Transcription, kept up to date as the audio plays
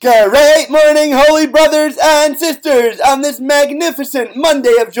Great morning, holy brothers and sisters! On this magnificent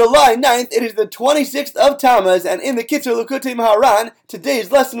Monday of July 9th, it is the 26th of Tamuz, and in the Kitzur Likutei Moharan,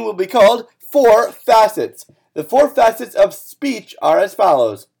 today's lesson will be called 4 Facets. The 4 facets of speech are as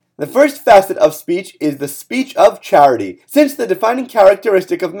follows. The first facet of speech is the speech of charity, since the defining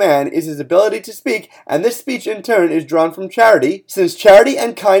characteristic of man is his ability to speak, and this speech in turn is drawn from charity, since charity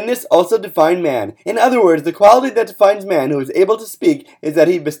and kindness also define man. In other words, the quality that defines man who is able to speak is that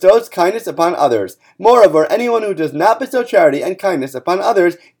he bestows kindness upon others. Moreover, anyone who does not bestow charity and kindness upon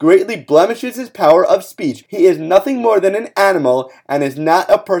others greatly blemishes his power of speech. He is nothing more than an animal, and is not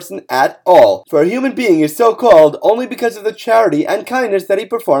a person at all. For a human being is so called only because of the charity and kindness that he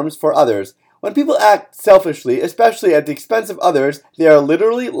performs for others. When people act selfishly, especially at the expense of others, they are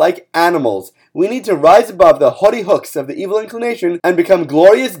literally like animals. We need to rise above the haughty hooks of the evil inclination and become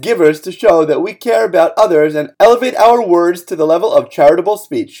glorious givers to show that we care about others and elevate our words to the level of charitable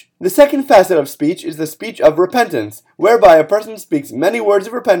speech. The second facet of speech is the speech of repentance, whereby a person speaks many words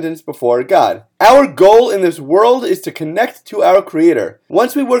of repentance before God. Our goal in this world is to connect to our Creator.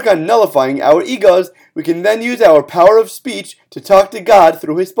 Once we work on nullifying our egos, we can then use our power of speech to talk to God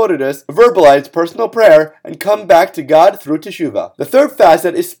through Hisbodedus, verbalize personal prayer, and come back to God through teshuvah. The third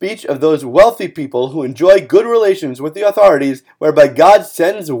facet is speech of those wealthy people who enjoy good relations with the authorities, whereby God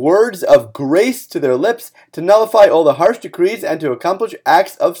sends words of grace to their lips to nullify all the harsh decrees and to accomplish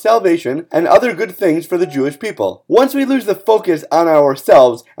acts of salvation and other good things for the Jewish people. Once we lose the focus on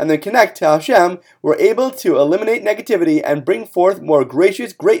ourselves and then connect to Hashem, we're able to eliminate negativity and bring forth more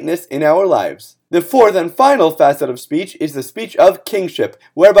gracious greatness in our lives. The fourth and final facet of speech is the speech of kingship,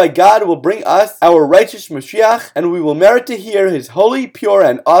 whereby God will bring us our righteous Mashiach, and we will merit to hear His holy, pure,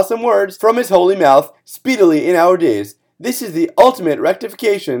 and awesome words from His holy mouth speedily in our days. This is the ultimate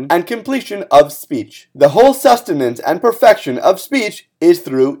rectification and completion of speech. The whole sustenance and perfection of speech is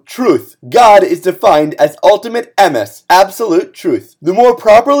through truth. God is defined as ultimate emes, absolute truth. The more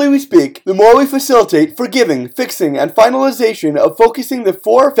properly we speak, the more we facilitate forgiving, fixing, and finalization of focusing the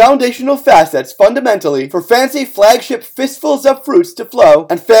 4 foundational facets fundamentally for fancy flagship fistfuls of fruits to flow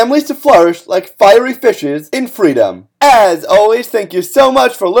and families to flourish like fiery fishes in freedom. As always, thank you so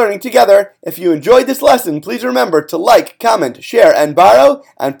much for learning together. If you enjoyed this lesson, please remember to like, comment, share, and borrow,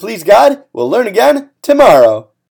 and please God, we'll learn again tomorrow.